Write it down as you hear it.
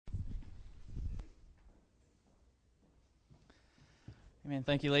Amen.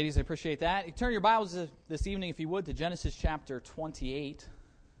 Thank you, ladies. I appreciate that. You turn your Bibles this evening, if you would, to Genesis chapter 28.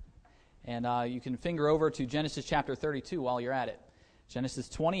 And you can finger over to Genesis chapter 32 while you're at it. Genesis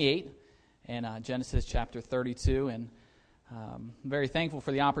 28 and Genesis chapter 32. And I'm very thankful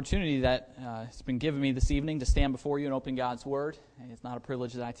for the opportunity that has been given me this evening to stand before you and open God's Word. And it's not a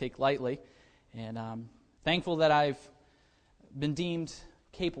privilege that I take lightly. And I'm thankful that I've been deemed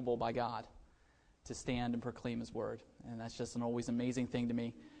capable by God to stand and proclaim His Word. And that's just an always amazing thing to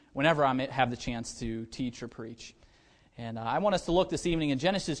me whenever I have the chance to teach or preach. And I want us to look this evening in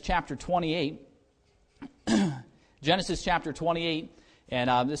Genesis chapter 28. Genesis chapter 28,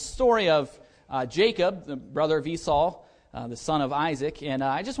 and this story of Jacob, the brother of Esau, the son of Isaac. And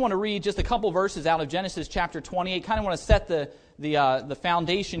I just want to read just a couple verses out of Genesis chapter 28. Kind of want to set the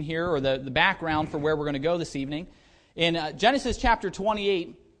foundation here, or the background for where we're going to go this evening. In Genesis chapter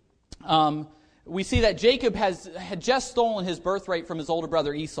 28, we see that Jacob had just stolen his birthright from his older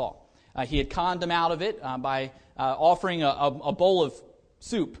brother Esau. He had conned him out of it by offering a bowl of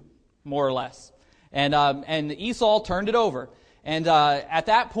soup, more or less. And Esau turned it over. And at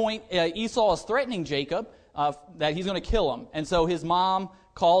that point, Esau is threatening Jacob that he's going to kill him. And so his mom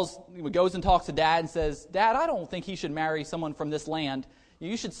goes and talks to Dad and says, "Dad, I don't think he should marry someone from this land.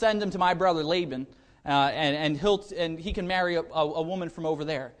 You should send him to my brother Laban, and he can marry a woman from over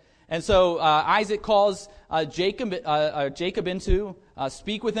there." And so Isaac calls Jacob in to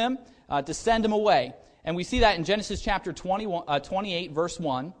speak with him, to send him away. And we see that in Genesis chapter 28, verse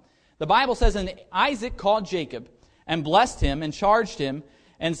 1. The Bible says, "And Isaac called Jacob, and blessed him, and charged him,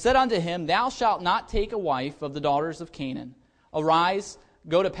 and said unto him, Thou shalt not take a wife of the daughters of Canaan. Arise,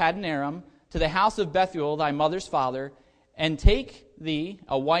 go to Paddan Aram, to the house of Bethuel thy mother's father, and take thee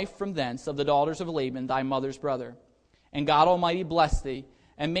a wife from thence of the daughters of Laban thy mother's brother. And God Almighty bless thee,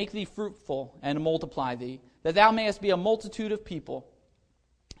 and make thee fruitful, and multiply thee, that thou mayest be a multitude of people.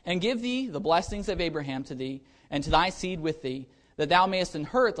 And give thee the blessings of Abraham to thee, and to thy seed with thee, that thou mayest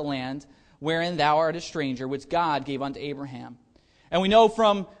inherit the land wherein thou art a stranger, which God gave unto Abraham." And we know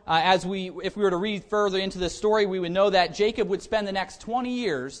from, if we were to read further into this story, we would know that Jacob would spend the next 20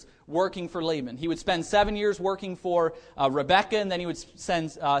 years working for Laban. He would spend 7 years working for Rebekah, and then he would spend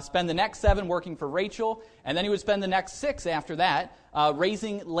the next 7 working for Rachel, and then he would spend the next 6 after that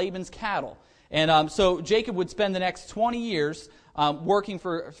raising Laban's cattle. And so Jacob would spend the next 20 years working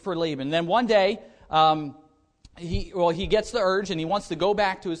for Laban. And then one day, he gets the urge, and he wants to go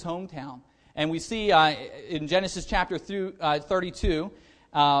back to his hometown. And we see in Genesis chapter 32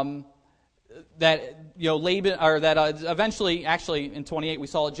 that Laban, or that eventually, actually in 28, we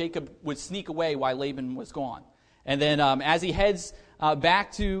saw Jacob would sneak away while Laban was gone. And then as he heads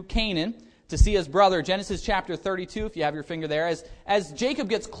back to Canaan to see his brother, Genesis chapter 32, if you have your finger there, as Jacob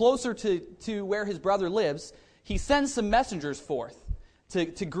gets closer to where his brother lives, he sends some messengers forth to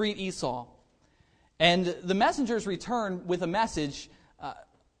greet Esau. And the messengers return with a message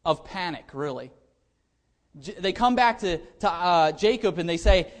of panic, really. They come back to Jacob and they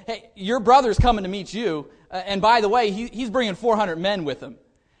say, "Hey, your brother's coming to meet you. And by the way, he's bringing 400 men with him."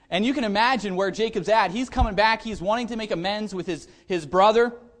 And you can imagine where Jacob's at. He's coming back. He's wanting to make amends with his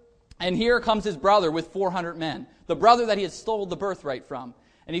brother. And here comes his brother with 400 men. The brother that he had stole the birthright from.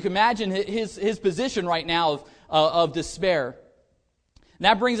 And you can imagine his position right now of despair. And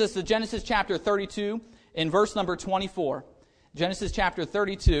that brings us to Genesis chapter 32 in verse number 24. Genesis chapter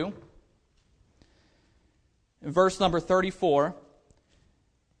 32, verse number 34.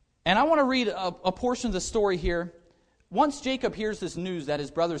 And I want to read a portion of the story here. Once Jacob hears this news that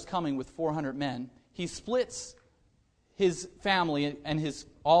his brother's coming with 400 men, he splits his family and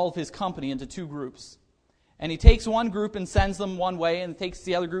all of his company into 2 groups. And he takes one group and sends them one way, and takes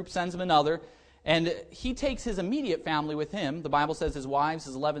the other group, sends them another. And he takes his immediate family with him. The Bible says his wives,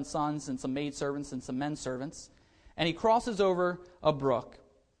 his 11 sons, and some maidservants and some men servants. And he crosses over a brook.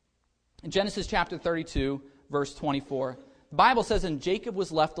 In Genesis chapter 32, verse 24, the Bible says, "And Jacob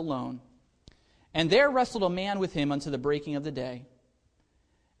was left alone, and there wrestled a man with him unto the breaking of the day.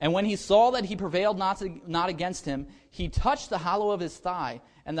 And when he saw that he prevailed not against him, he touched the hollow of his thigh,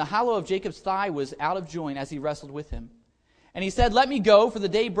 and the hollow of Jacob's thigh was out of joint as he wrestled with him. And he said, Let me go, for the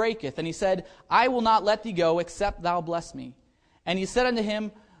day breaketh. And he said, I will not let thee go, except thou bless me. And he said unto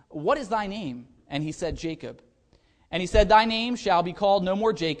him, What is thy name? And he said, Jacob. And he said, Thy name shall be called no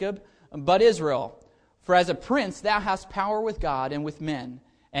more Jacob, but Israel. For as a prince thou hast power with God and with men,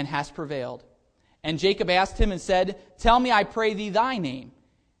 and hast prevailed. And Jacob asked him and said, Tell me, I pray thee, thy name.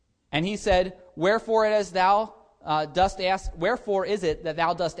 And he said, Wherefore is it that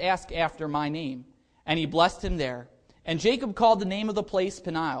thou dost ask after my name? And he blessed him there. And Jacob called the name of the place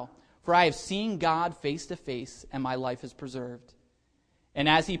Peniel, for I have seen God face to face, and my life is preserved. And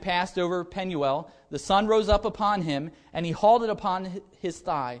as he passed over Penuel, the sun rose up upon him, and he hauled it upon his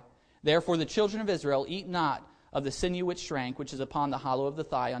thigh. Therefore the children of Israel eat not of the sinew which shrank, which is upon the hollow of the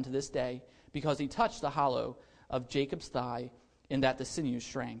thigh unto this day, because he touched the hollow of Jacob's thigh, in that the sinew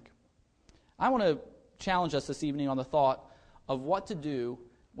shrank. I want to challenge us this evening on the thought of what to do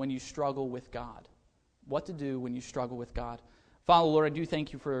when you struggle with God. What to do when you struggle with God. Father, Lord, I do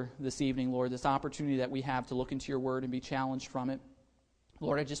thank you for this evening, Lord, this opportunity that we have to look into your word and be challenged from it.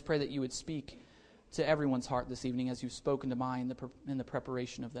 Lord, I just pray that you would speak to everyone's heart this evening as you've spoken to mine in the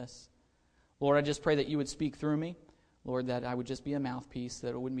preparation of this. Lord, I just pray that you would speak through me. Lord, that I would just be a mouthpiece, that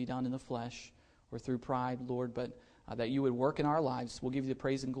it wouldn't be done in the flesh or through pride, Lord, but that you would work in our lives. We'll give you the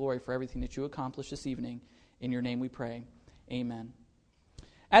praise and glory for everything that you accomplished this evening. In your name we pray. Amen.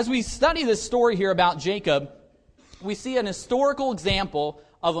 As we study this story here about Jacob, we see an historical example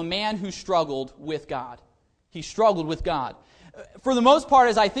of a man who struggled with God. He struggled with God. For the most part,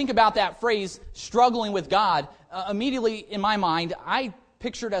 as I think about that phrase, struggling with God, immediately in my mind, I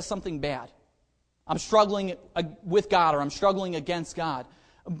picture it as something bad. I'm struggling with God, or I'm struggling against God.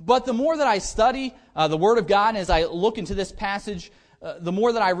 But the more that I study the Word of God, and as I look into this passage, the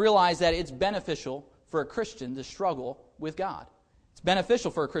more that I realize that it's beneficial for a Christian to struggle with God. It's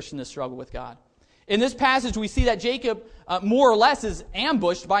beneficial for a Christian to struggle with God. In this passage, we see that Jacob, more or less, is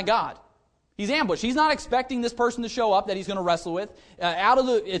ambushed by God. He's ambushed. He's not expecting this person to show up that he's going to wrestle with.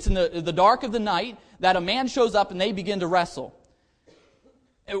 It's in the dark of the night that a man shows up and they begin to wrestle.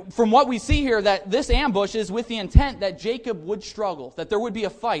 From what we see here, that this ambush is with the intent that Jacob would struggle, that there would be a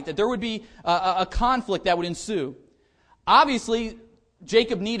fight, that there would be a conflict that would ensue. Obviously,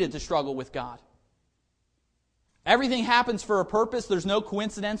 Jacob needed to struggle with God. Everything happens for a purpose. There's no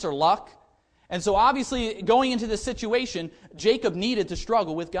coincidence or luck. And so obviously, going into this situation, Jacob needed to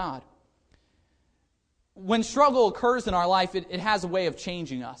struggle with God. When struggle occurs in our life, it has a way of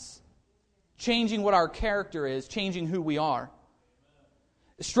changing us. Changing what our character is, changing who we are.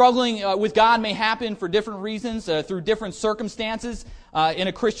 Struggling with God may happen for different reasons, through different circumstances in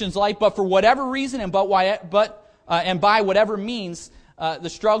a Christian's life, but for whatever reason and by whatever means, the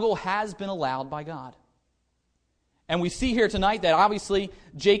struggle has been allowed by God. And we see here tonight that obviously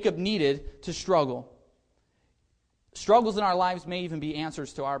Jacob needed to struggle. Struggles in our lives may even be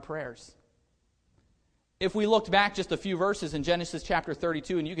answers to our prayers. If we looked back just a few verses in Genesis chapter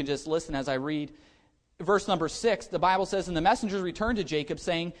 32, and you can just listen as I read, verse number 6, the Bible says, "And the messengers returned to Jacob,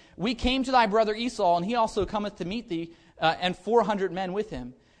 saying, We came to thy brother Esau, and he also cometh to meet thee, and 400 men with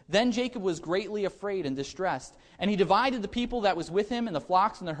him. Then Jacob was greatly afraid and distressed, and he divided the people that was with him, and the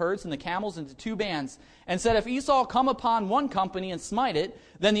flocks and the herds and the camels into 2 bands, and said, If Esau come upon one company and smite it,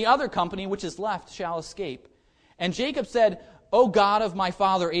 then the other company which is left shall escape. And Jacob said, O God of my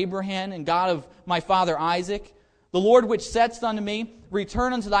father Abraham, and God of my father Isaac, the Lord which saidst unto me,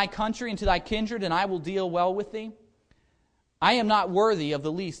 Return unto thy country and to thy kindred, and I will deal well with thee. I am not worthy of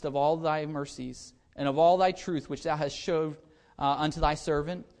the least of all thy mercies, and of all thy truth which thou hast showed unto thy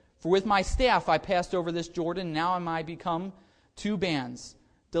servant. For with my staff I passed over this Jordan, and now am I become 2 bands.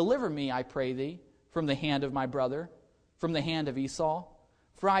 Deliver me, I pray thee, from the hand of my brother, from the hand of Esau.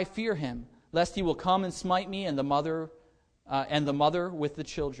 For I fear him, lest he will come and smite me, and the mother with the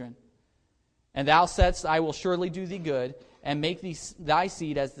children. And thou saidst, I will surely do thee good, and make thy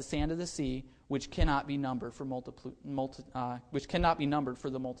seed as the sand of the sea, which cannot be numbered for the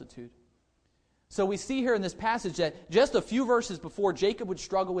multitude." So we see here in this passage that just a few verses before Jacob would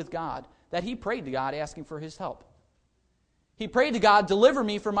struggle with God, that he prayed to God asking for his help. He prayed to God, "Deliver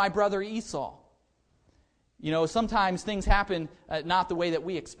me from my brother Esau." You know, sometimes things happen not the way that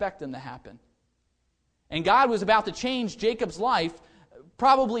we expect them to happen. And God was about to change Jacob's life,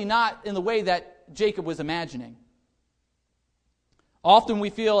 probably not in the way that Jacob was imagining. Often we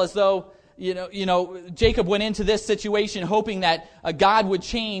feel as though, Jacob went into this situation hoping that God would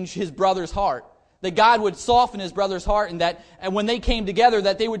change his brother's heart, that God would soften his brother's heart, and when they came together,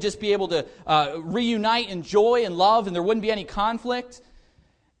 that they would just be able to reunite in joy and love, and there wouldn't be any conflict.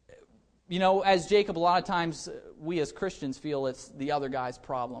 You know, as Jacob, a lot of times we as Christians feel it's the other guy's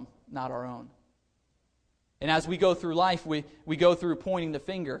problem, not our own. And as we go through life, we go through pointing the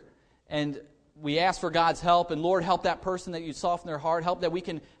finger, and we ask for God's help, and Lord, help that person that you soften their heart, help that we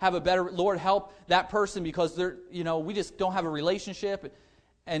can have a better, Lord, help that person because we just don't have a relationship.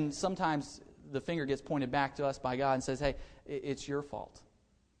 And sometimes the finger gets pointed back to us by God and says, hey, it's your fault.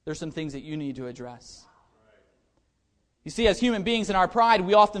 There's some things that you need to address. You see, as human beings in our pride,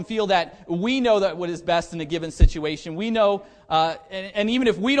 we often feel that we know that what is best in a given situation. We know, and even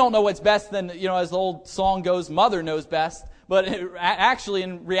if we don't know what's best, then, as the old song goes, Mother knows best. But actually,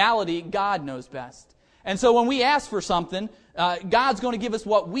 in reality, God knows best. And so when we ask for something, God's going to give us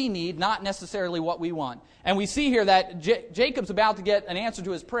what we need, not necessarily what we want. And we see here that Jacob's about to get an answer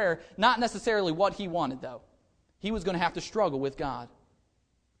to his prayer, not necessarily what he wanted, though. He was going to have to struggle with God.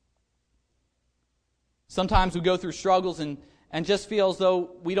 Sometimes we go through struggles and just feel as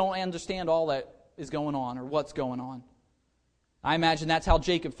though we don't understand all that is going on or what's going on. I imagine that's how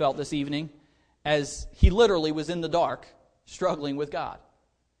Jacob felt this evening, as he literally was in the dark, struggling with God.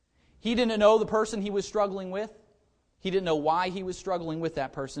 He didn't know the person he was struggling with. He didn't know why he was struggling with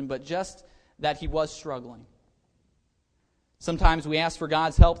that person, but just that he was struggling. Sometimes we ask for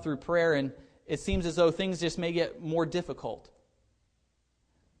God's help through prayer, and it seems as though things just may get more difficult.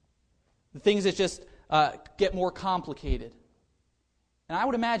 The things that just get more complicated. And I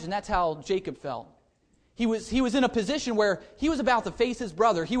would imagine that's how Jacob felt. He was in a position where he was about to face his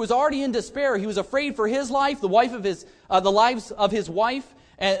brother. He was already in despair. He was afraid for his life, the lives of his wife,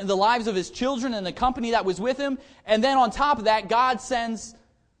 and the lives of his children and the company that was with him. And then on top of that, God sends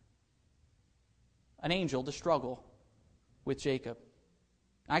an angel to struggle with Jacob.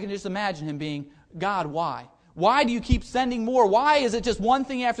 I can just imagine him being, God, why? Why do you keep sending more? Why is it just one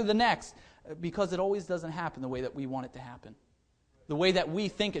thing after the next? Because it always doesn't happen the way that we want it to happen. The way that we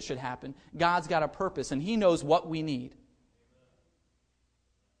think it should happen. God's got a purpose, and He knows what we need.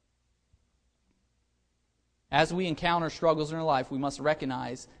 As we encounter struggles in our life, we must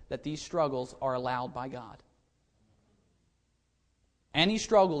recognize that these struggles are allowed by God. Any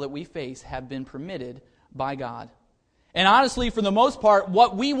struggle that we face have been permitted by God. And honestly, for the most part,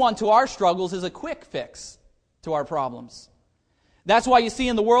 what we want to our struggles is a quick fix to our problems. That's why you see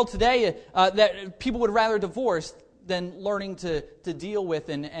in the world today that people would rather divorce than learning to deal with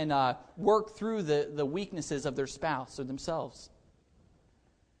and work through the weaknesses of their spouse or themselves.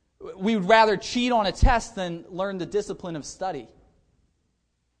 We would rather cheat on a test than learn the discipline of study.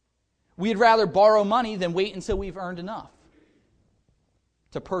 We'd rather borrow money than wait until we've earned enough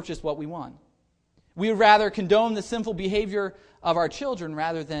to purchase what we want. We would rather condone the sinful behavior of our children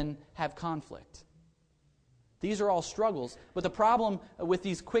rather than have conflict. These are all struggles. But the problem with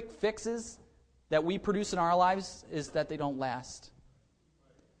these quick fixes that we produce in our lives is that they don't last.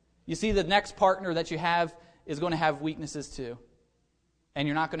 You see, the next partner that you have is going to have weaknesses too. And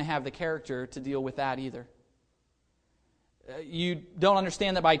you're not going to have the character to deal with that either. You don't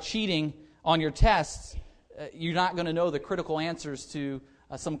understand that by cheating on your tests, you're not going to know the critical answers to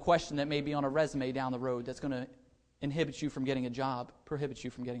some question that may be on a resume down the road that's going to inhibit you from getting a job, prohibit you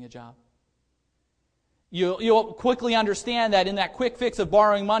from getting a job. You'll quickly understand that in that quick fix of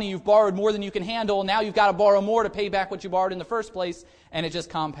borrowing money, you've borrowed more than you can handle, and now you've got to borrow more to pay back what you borrowed in the first place, and it just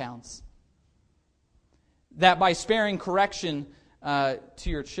compounds. That by sparing correction to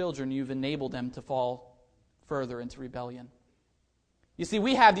your children, you've enabled them to fall further into rebellion. You see,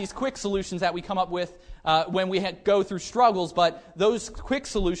 we have these quick solutions that we come up with when we go through struggles, but those quick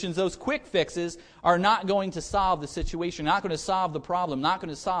solutions, those quick fixes are not going to solve the situation, not going to solve the problem, not going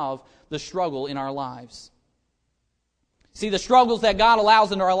to solve the struggle in our lives. See, the struggles that God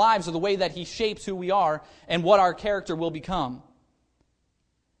allows into our lives are the way that He shapes who we are and what our character will become.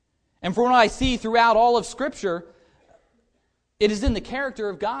 And from what I see throughout all of Scripture, it is in the character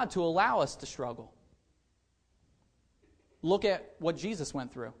of God to allow us to struggle. Look at what Jesus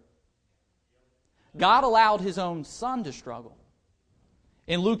went through. God allowed His own Son to struggle.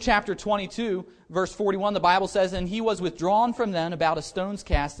 In Luke chapter 22, verse 41, the Bible says, "And He was withdrawn from them about a stone's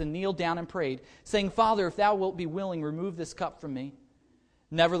cast, and kneeled down and prayed, saying, Father, if Thou wilt be willing, remove this cup from me.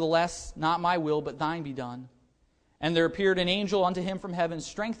 Nevertheless, not my will, but Thine be done. And there appeared an angel unto him from heaven,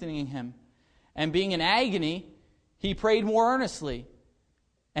 strengthening him. And being in agony, he prayed more earnestly,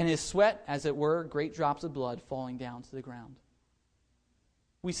 and his sweat, as it were, great drops of blood falling down to the ground."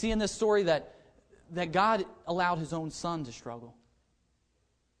 We see in this story that God allowed His own Son to struggle.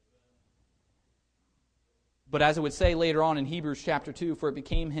 But as it would say later on in Hebrews chapter 2, "For it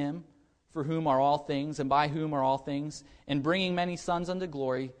became Him, for whom are all things, and by whom are all things, and bringing many sons unto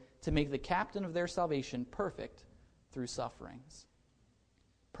glory, to make the captain of their salvation perfect through sufferings."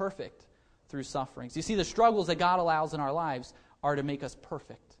 Perfect through sufferings. You see, the struggles that God allows in our lives are to make us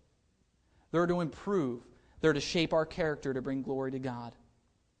perfect. They're to improve. They're to shape our character to bring glory to God.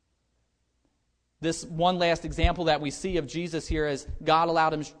 This one last example that we see of Jesus here, as God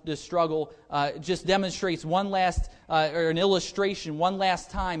allowed Him to struggle, just demonstrates one last, or an illustration, one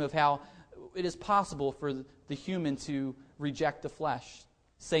last time of how it is possible for the human to reject the flesh,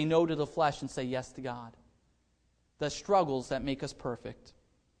 say no to the flesh and say yes to God. The struggles that make us perfect.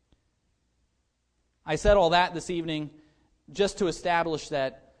 I said all that this evening just to establish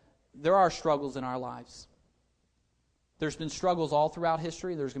that there are struggles in our lives. There's been struggles all throughout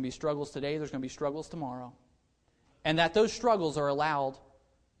history. There's going to be struggles today. There's going to be struggles tomorrow. And that those struggles are allowed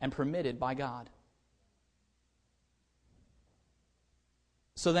and permitted by God.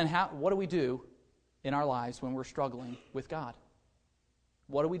 So then what do we do in our lives when we're struggling with God?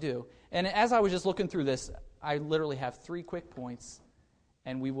 What do we do? And as I was just looking through this, I literally have 3 quick points,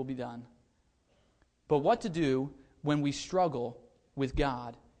 and we will be done. But what to do when we struggle with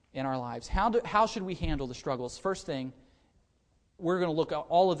God in our lives? How should we handle the struggles? First thing, we're going to look at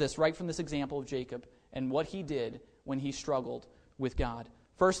all of this right from this example of Jacob and what he did when he struggled with God.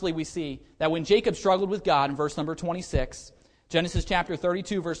 Firstly, we see that when Jacob struggled with God in verse number 26, Genesis chapter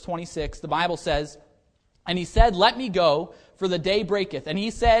 32, verse 26, the Bible says, "And he said, 'Let me go, for the day breaketh.' And he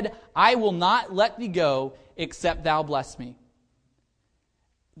said, 'I will not let thee go, except thou bless me.'"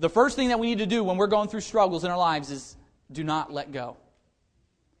 The first thing that we need to do when we're going through struggles in our lives is do not let go.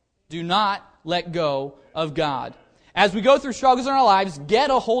 Do not let go of God. As we go through struggles in our lives, get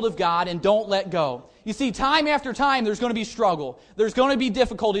a hold of God and don't let go. You see, time after time, there's going to be struggle. There's going to be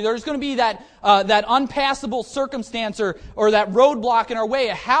difficulty. There's going to be that unpassable circumstance or that roadblock in our way.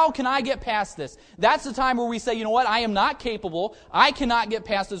 How can I get past this? That's the time where we say, you know what, I am not capable. I cannot get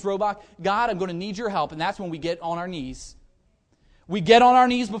past this roadblock. God, I'm going to need your help. And that's when we get on our knees. We get on our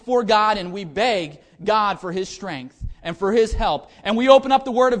knees before God and we beg God for His strength and for His help. And we open up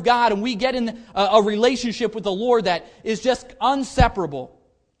the Word of God and we get in a relationship with the Lord that is just inseparable.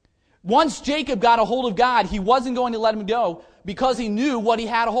 Once Jacob got a hold of God, he wasn't going to let him go because he knew what he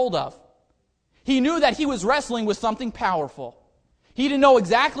had a hold of. He knew that he was wrestling with something powerful. He didn't know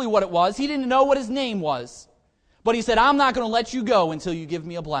exactly what it was. He didn't know what his name was. But he said, I'm not going to let you go until you give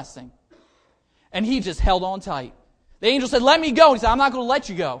me a blessing. And he just held on tight. The angel said, let me go. And he said, I'm not going to let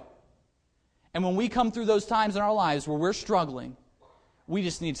you go. And when we come through those times in our lives where we're struggling, we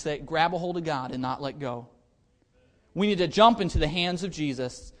just need to grab a hold of God and not let go. We need to jump into the hands of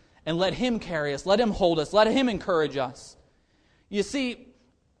Jesus and let Him carry us, let Him hold us, let Him encourage us. You see,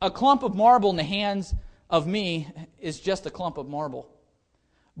 a clump of marble in the hands of me is just a clump of marble.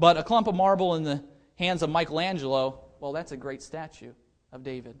 But a clump of marble in the hands of Michelangelo, well, that's a great statue of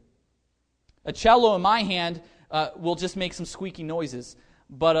David. A cello in my hand will just make some squeaky noises.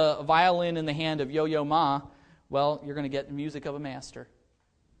 But a violin in the hand of Yo-Yo Ma, well, you're going to get the music of a master.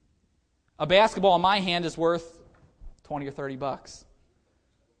 A basketball in my hand is worth $20 or $30.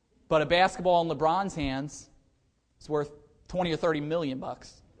 But a basketball in LeBron's hands is worth $20 or $30 million.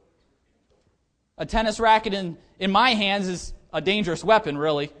 A tennis racket in my hands is a dangerous weapon,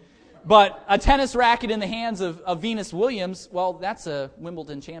 really. But a tennis racket in the hands of Venus Williams, well, that's a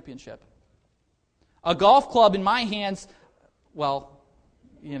Wimbledon championship. A golf club in my hands, well,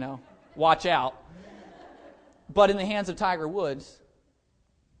 you know, watch out. But in the hands of Tiger Woods,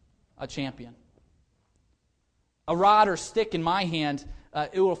 a champion. A rod or stick in my hand,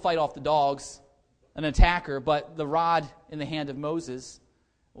 it will fight off the dogs, an attacker, but the rod in the hand of Moses,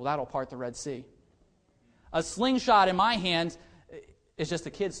 well, that'll part the Red Sea. A slingshot in my hand is just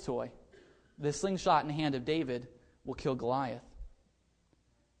a kid's toy. The slingshot in the hand of David will kill Goliath.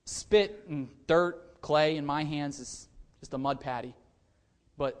 Spit and dirt, clay in my hands is just a mud patty.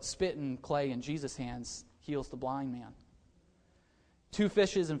 But spit and clay in Jesus' hands heals the blind man. 2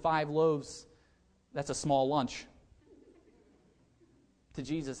 fishes and 5 loaves, that's a small lunch. To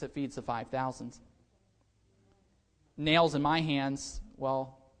Jesus, it feeds the 5,000. Nails in my hands,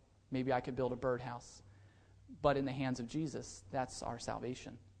 well, maybe I could build a birdhouse. But in the hands of Jesus, that's our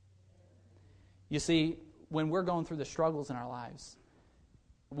salvation. You see, when we're going through the struggles in our lives,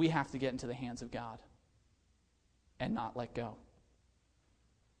 we have to get into the hands of God and not let go.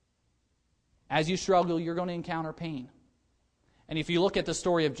 As you struggle, you're going to encounter pain. And if you look at the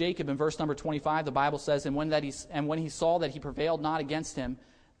story of Jacob in verse number 25, the Bible says, and when he saw that he prevailed not against him,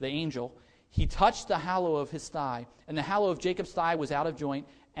 the angel, he touched the hollow of his thigh, and the hollow of Jacob's thigh was out of joint,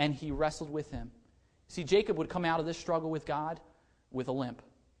 and he wrestled with him. See, Jacob would come out of this struggle with God with a limp.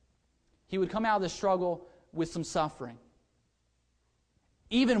 He would come out of this struggle with some suffering.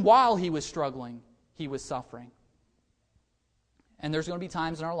 Even while he was struggling, he was suffering. And there's going to be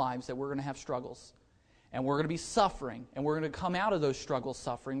times in our lives that we're going to have struggles. And we're going to be suffering. And we're going to come out of those struggles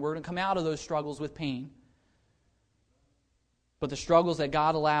suffering. We're going to come out of those struggles with pain. But the struggles that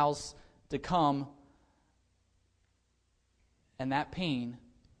God allows to come, and that pain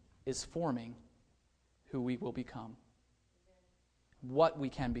is forming who we will become. What we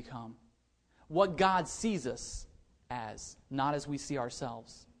can become. What God sees us as, not as we see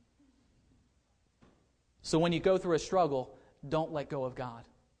ourselves. So when you go through a struggle, don't let go of God.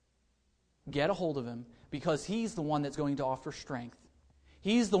 Get a hold of Him because He's the one that's going to offer strength.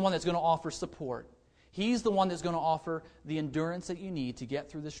 He's the one that's going to offer support. He's the one that's going to offer the endurance that you need to get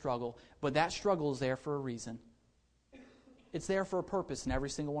through the struggle, but that struggle is there for a reason. It's there for a purpose in every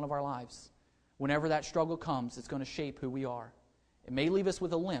single one of our lives. Whenever that struggle comes, it's going to shape who we are. It may leave us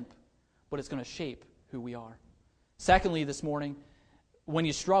with a limp, but it's going to shape who we are. Secondly, this morning, when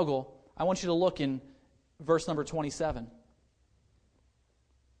you struggle, I want you to look in verse number 27.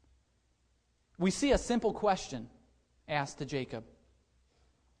 We see a simple question asked to Jacob.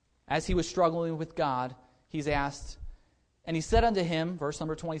 As he was struggling with God, he's asked, and he said unto him, verse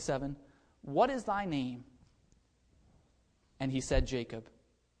number 27, "What is thy name?" And he said, "Jacob."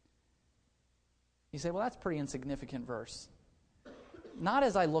 You say, well, that's a pretty insignificant verse. Not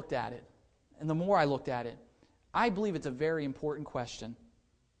as I looked at it, and the more I looked at it, I believe it's a very important question.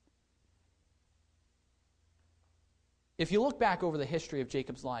 If you look back over the history of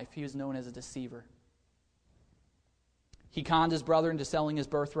Jacob's life, he was known as a deceiver. He conned his brother into selling his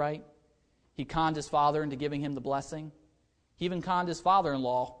birthright. He conned his father into giving him the blessing. He even conned his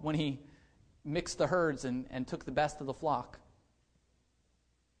father-in-law when he mixed the herds and took the best of the flock.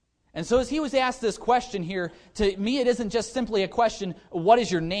 And so as he was asked this question here, to me it isn't just simply a question, what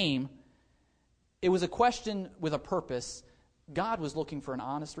is your name? It was a question with a purpose. God was looking for an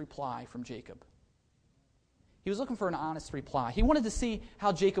honest reply from Jacob. He was looking for an honest reply. He wanted to see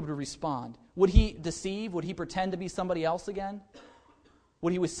how Jacob would respond. Would he deceive? Would he pretend to be somebody else again?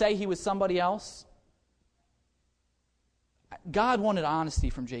 Would he say he was somebody else? God wanted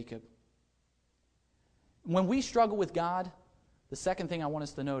honesty from Jacob. When we struggle with God, the second thing I want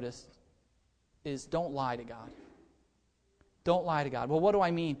us to notice is don't lie to God. Don't lie to God. Well, what do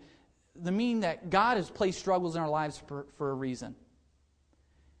I mean? I mean that God has placed struggles in our lives for a reason.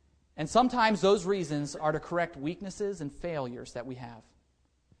 And sometimes those reasons are to correct weaknesses and failures that we have.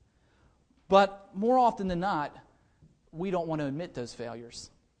 But more often than not, we don't want to admit those failures.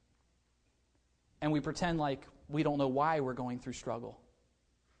 And we pretend like we don't know why we're going through struggle.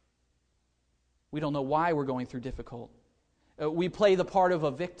 We don't know why we're going through difficult. We play the part of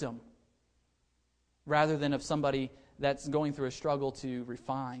a victim rather than of somebody that's going through a struggle to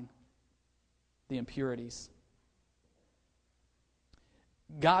refine the impurities.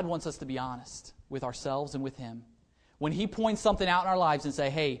 God wants us to be honest with ourselves and with Him. When He points something out in our lives and say,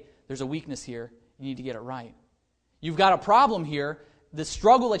 hey, there's a weakness here, you need to get it right. You've got a problem here. The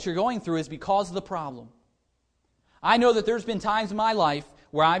struggle that you're going through is because of the problem. I know that there's been times in my life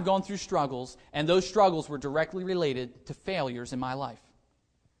where I've gone through struggles, and those struggles were directly related to failures in my life,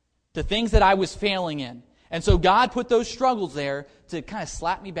 to things that I was failing in. And so God put those struggles there to kind of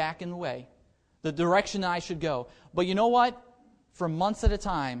slap me back in the way, the direction that I should go. But you know what? For months at a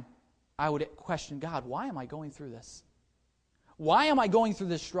time, I would question, God, why am I going through this? Why am I going through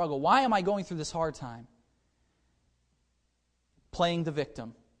this struggle? Why am I going through this hard time? Playing the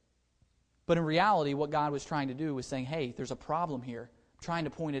victim. But in reality, what God was trying to do was saying, hey, there's a problem here. I'm trying to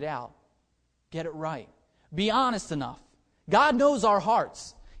point it out. Get it right. Be honest enough. God knows our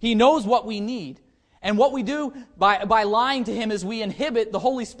hearts. He knows what we need. And what we do by lying to Him is we inhibit the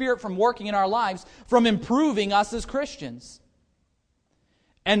Holy Spirit from working in our lives, from improving us as Christians.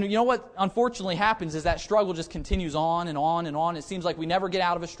 And you know what unfortunately happens is that struggle just continues on and on and on. It seems like we never get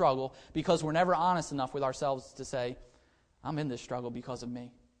out of a struggle because we're never honest enough with ourselves to say, I'm in this struggle because of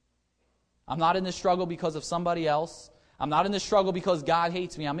me. I'm not in this struggle because of somebody else. I'm not in this struggle because God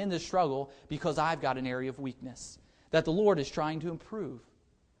hates me. I'm in this struggle because I've got an area of weakness that the Lord is trying to improve.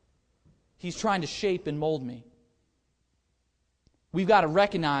 He's trying to shape and mold me. We've got to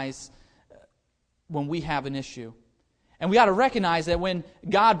recognize when we have an issue. And we got to recognize that when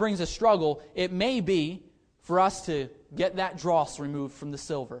God brings a struggle, it may be for us to get that dross removed from the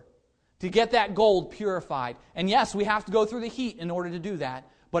silver, to get that gold purified. And yes, we have to go through the heat in order to do that,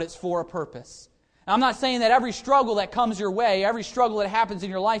 but it's for a purpose. Now, I'm not saying that every struggle that comes your way, every struggle that happens in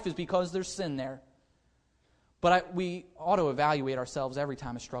your life is because there's sin there. But we ought to evaluate ourselves every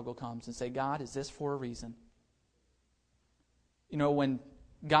time a struggle comes and say, God, is this for a reason? You know, when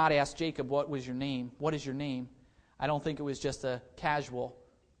God asked Jacob, what was your name? What is your name? I don't think it was just a casual,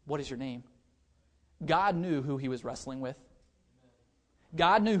 what is your name? God knew who he was wrestling with.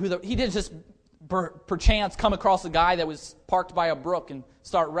 God knew he didn't just perchance come across a guy that was parked by a brook and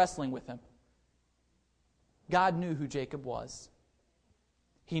start wrestling with him. God knew who Jacob was.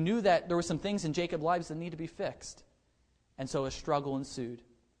 He knew that there were some things in Jacob's lives that need to be fixed. And so a struggle ensued.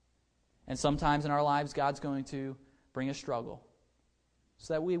 And sometimes in our lives, God's going to bring a struggle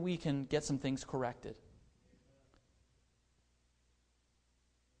so that we can get some things corrected.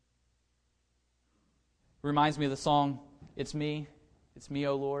 Reminds me of the song, It's Me,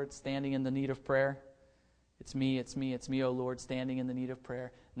 O Lord, standing in the need of prayer. It's me, O Lord, standing in the need of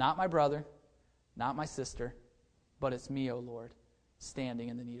prayer. Not my brother, not my sister, but it's me, O Lord, standing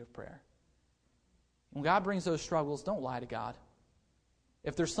in the need of prayer. When God brings those struggles, don't lie to God.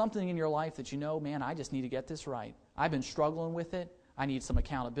 If there's something in your life that you know, man, I just need to get this right. I've been struggling with it. I need some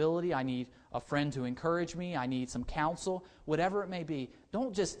accountability. I need a friend to encourage me. I need some counsel. Whatever it may be,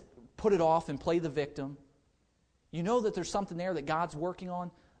 don't just put it off and play the victim. You know that there's something there that God's working on.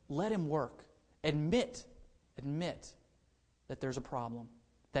 Let Him work. Admit that there's a problem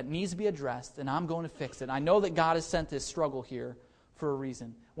that needs to be addressed, and I'm going to fix it. I know that God has sent this struggle here for a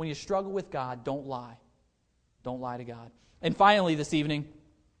reason. When you struggle with God, don't lie. Don't lie to God. And finally this evening,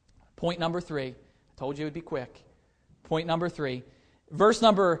 point number 3. I told you it would be quick. Point number 3. Verse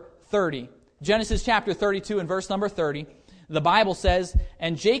number 30. Genesis chapter 32 and verse number 30. The Bible says,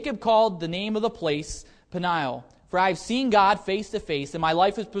 "And Jacob called the name of the place Peniel, for I have seen God face to face, and my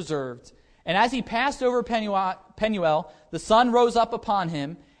life is preserved. And as he passed over Penuel, the sun rose up upon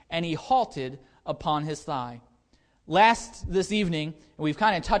him, and he halted upon his thigh." This evening, we've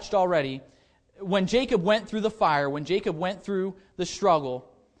kind of touched already, when Jacob went through the fire, when Jacob went through the struggle,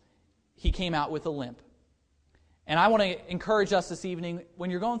 he came out with a limp. And I want to encourage us this evening, when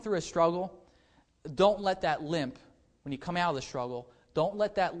you're going through a struggle, don't let that limp, when you come out of the struggle, don't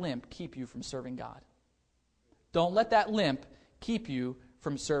let that limp keep you from serving God. Don't let that limp keep you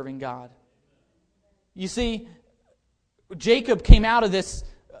from serving God. You see, Jacob came out of this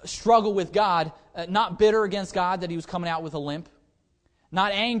struggle with God, not bitter against God that he was coming out with a limp,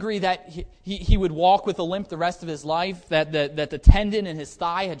 not angry that he would walk with a limp the rest of his life, that the tendon in his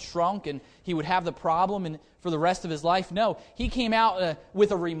thigh had shrunk and he would have the problem for the rest of his life. No, he came out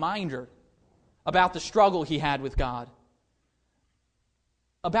with a reminder about the struggle he had with God,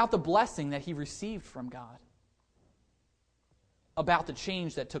 about the blessing that he received from God, about the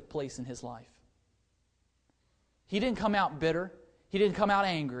change that took place in his life. He didn't come out bitter. He didn't come out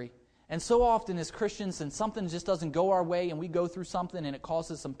angry. And so often as Christians, and something just doesn't go our way and we go through something and it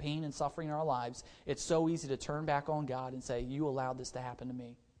causes some pain and suffering in our lives, it's so easy to turn back on God and say, you allowed this to happen to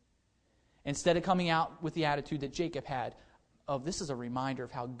me. Instead of coming out with the attitude that Jacob had of, this is a reminder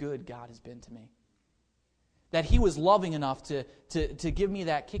of how good God has been to me. That He was loving enough to give me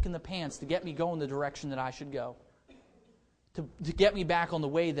that kick in the pants, to get me going the direction that I should go. To get me back on the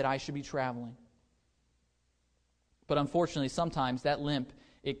way that I should be traveling. But unfortunately, sometimes that limp,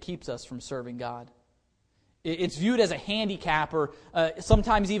 it keeps us from serving God. It's viewed as a handicap or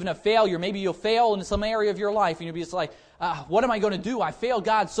sometimes even a failure. Maybe you'll fail in some area of your life and you'll be just like, what am I going to do? I failed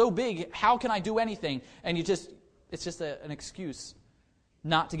God so big. How can I do anything? And it's just an excuse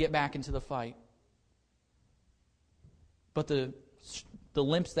not to get back into the fight. But the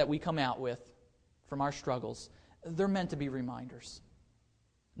limps that we come out with from our struggles, they're meant to be reminders,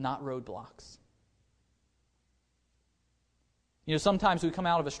 not roadblocks. You know, sometimes we come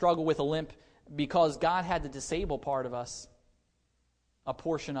out of a struggle with a limp because God had to disable part of us, a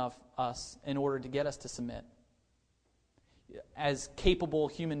portion of us, in order to get us to submit. As capable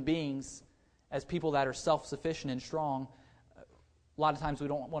human beings, as people that are self-sufficient and strong, a lot of times we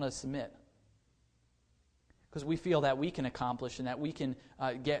don't want to submit. Because we feel that we can accomplish and that we can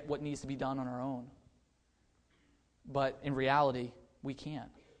get what needs to be done on our own. But in reality, we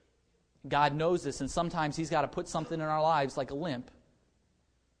can't. God knows this, and sometimes He's got to put something in our lives, like a limp,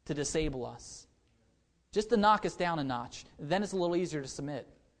 to disable us. Just to knock us down a notch. Then it's a little easier to submit.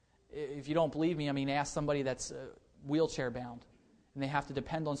 If you don't believe me, ask somebody that's wheelchair bound, and they have to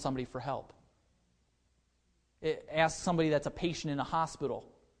depend on somebody for help. Ask somebody that's a patient in a hospital.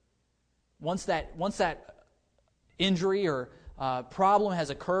 Once that injury or problem has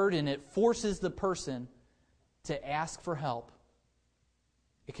occurred and it forces the person to ask for help,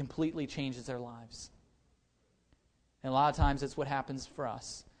 it completely changes their lives. And a lot of times it's what happens for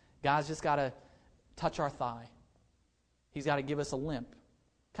us. God's just got to touch our thigh. He's got to give us a limp,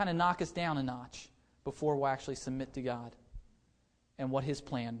 kind of knock us down a notch before we'll actually submit to God and what His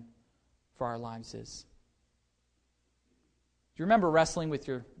plan for our lives is. Do you remember wrestling with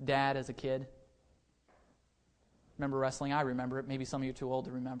your dad as a kid? Remember wrestling? I remember it. Maybe some of you are too old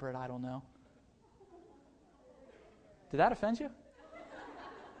to remember it. I don't know. Did that offend you?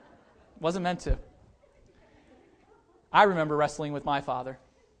 Wasn't meant to. I remember wrestling with my father.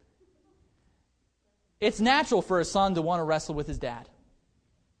 It's natural for a son to want to wrestle with his dad.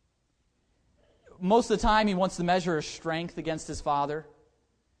 Most of the time, he wants to measure his strength against his father.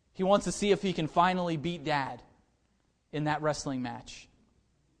 He wants to see if he can finally beat Dad in that wrestling match.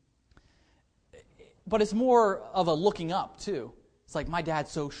 But it's more of a looking up, too. It's like, my dad's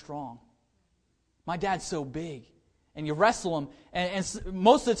so strong. My dad's so big. And you wrestle him, and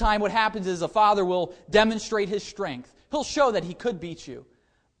most of the time what happens is a father will demonstrate his strength. He'll show that he could beat you.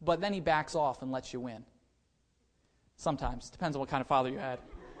 but then he backs off and lets you win. Sometimes. Depends on what kind of father you had.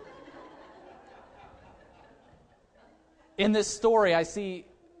 In this story, I see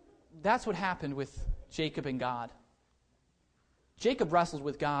that's what happened with Jacob and God. Jacob wrestled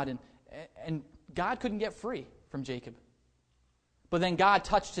with God, and God couldn't get free from Jacob. But then God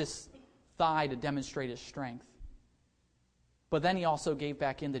touched his thigh to demonstrate his strength. But then he also gave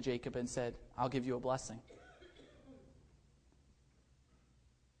back into Jacob and said, I'll give you a blessing.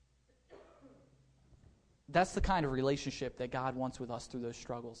 That's the kind of relationship that God wants with us through those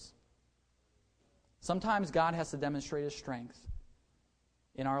struggles. Sometimes God has to demonstrate his strength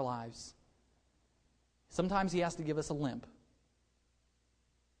in our lives. Sometimes he has to give us a limp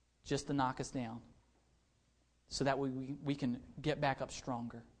just to knock us down so that we can get back up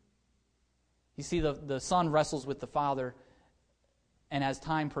stronger. You see, the son wrestles with the father, and as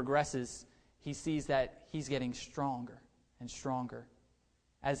time progresses, he sees that he's getting stronger and stronger.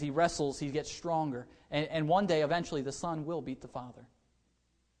 As he wrestles, he gets stronger. And one day, eventually, the son will beat the father.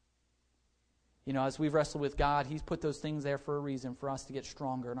 You know, as we've wrestled with God, he's put those things there for a reason, for us to get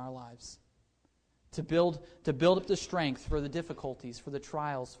stronger in our lives. To build up the strength for the difficulties, for the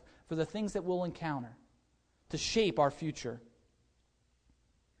trials, for the things that we'll encounter. To shape our future.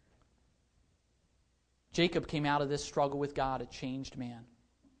 Jacob came out of this struggle with God a changed man.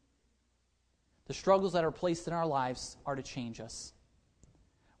 The struggles that are placed in our lives are to change us.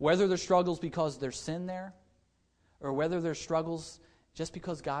 Whether they're struggles because there's sin there, or whether they're struggles just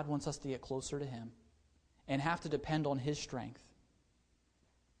because God wants us to get closer to him and have to depend on his strength.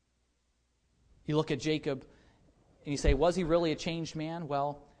 You look at Jacob and you say, was he really a changed man?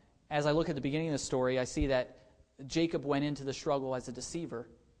 Well, as I look at the beginning of the story, I see that Jacob went into the struggle as a deceiver,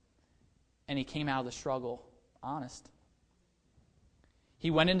 and he came out of the struggle honest.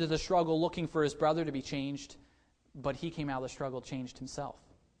 He went into the struggle looking for his brother to be changed, but he came out of the struggle changed himself.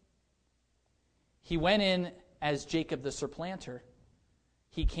 He went in as Jacob the supplanter.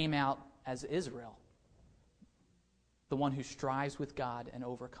 He came out as Israel, the one who strives with God and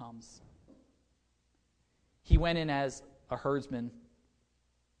overcomes. He went in as a herdsman.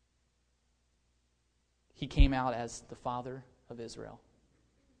 He came out as the father of Israel.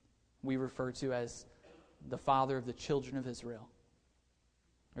 We refer to as the father of the children of Israel.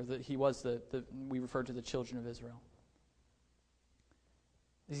 We refer to the children of Israel.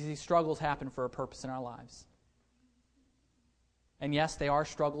 These struggles happen for a purpose in our lives. And yes, they are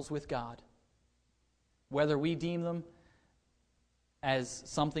struggles with God. Whether we deem them as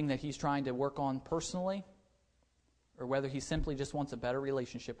something that he's trying to work on personally, or whether he simply just wants a better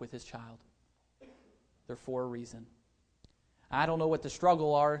relationship with his child, they're for a reason. I don't know what the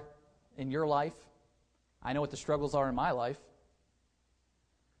struggles are in your life. I know what the struggles are in my life.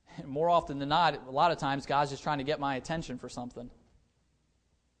 And more often than not, a lot of times, God's just trying to get my attention for something.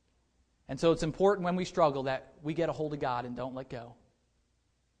 And so it's important when we struggle that we get a hold of God and don't let go.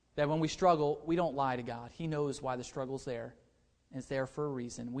 That when we struggle, we don't lie to God. He knows why the struggle's there. And it's there for a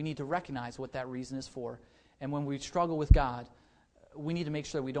reason. We need to recognize what that reason is for. And when we struggle with God, we need to make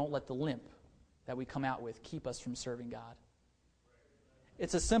sure we don't let the limp that we come out with keep us from serving God.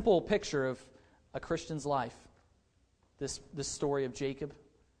 It's a simple picture of a Christian's life, this story of Jacob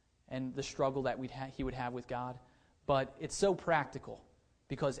and the struggle that he would have with God. But it's so practical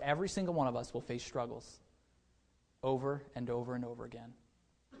because every single one of us will face struggles over and over and over again.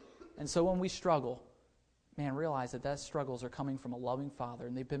 And so when we struggle, realize that struggles are coming from a loving Father,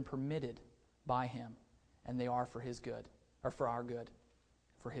 and they've been permitted by him, and they are for his good, or for our good,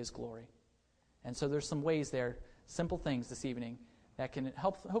 for his glory. And so there's some ways there, simple things this evening, that can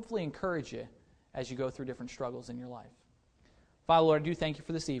hopefully encourage you as you go through different struggles in your life. Father, Lord, I do thank you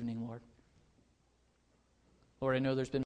for this evening, Lord. Lord, I know there's been